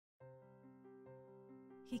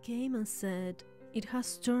He came and said, "It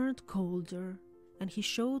has turned colder," and he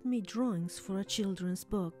showed me drawings for a children's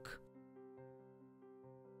book.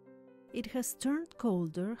 It has turned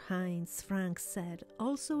colder, Heinz Frank said,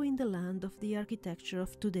 also in the land of the architecture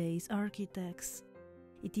of today's architects.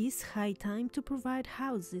 It is high time to provide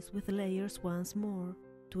houses with layers once more,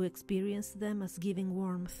 to experience them as giving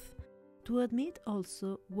warmth, to admit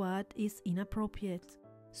also what is inappropriate,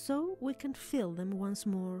 so we can fill them once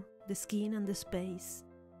more, the skin and the space.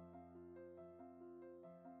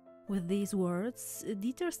 With these words,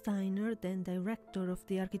 Dieter Steiner, then director of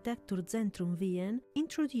the Architekturzentrum Vienna,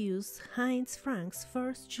 introduced Heinz Frank's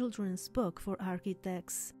first children's book for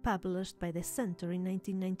architects, published by the Center in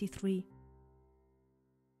 1993.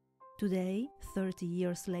 Today, 30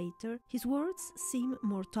 years later, his words seem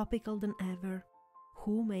more topical than ever.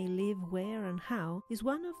 Who may live where and how is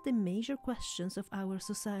one of the major questions of our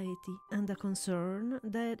society, and a concern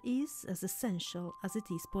that is as essential as it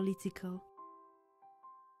is political.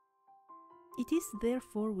 It is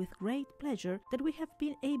therefore with great pleasure that we have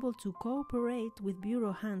been able to cooperate with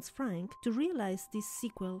Bureau Heinz Frank to realize this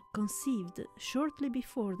sequel, conceived shortly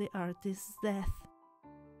before the artist's death.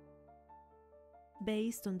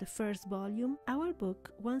 Based on the first volume, our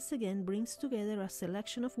book once again brings together a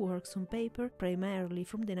selection of works on paper, primarily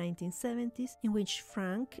from the 1970s, in which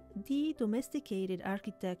Frank de-domesticated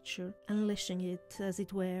architecture, unleashing it, as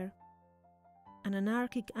it were. An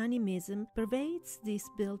anarchic animism pervades this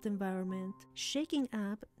built environment, shaking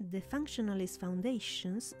up the functionalist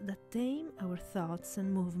foundations that tame our thoughts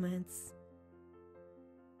and movements.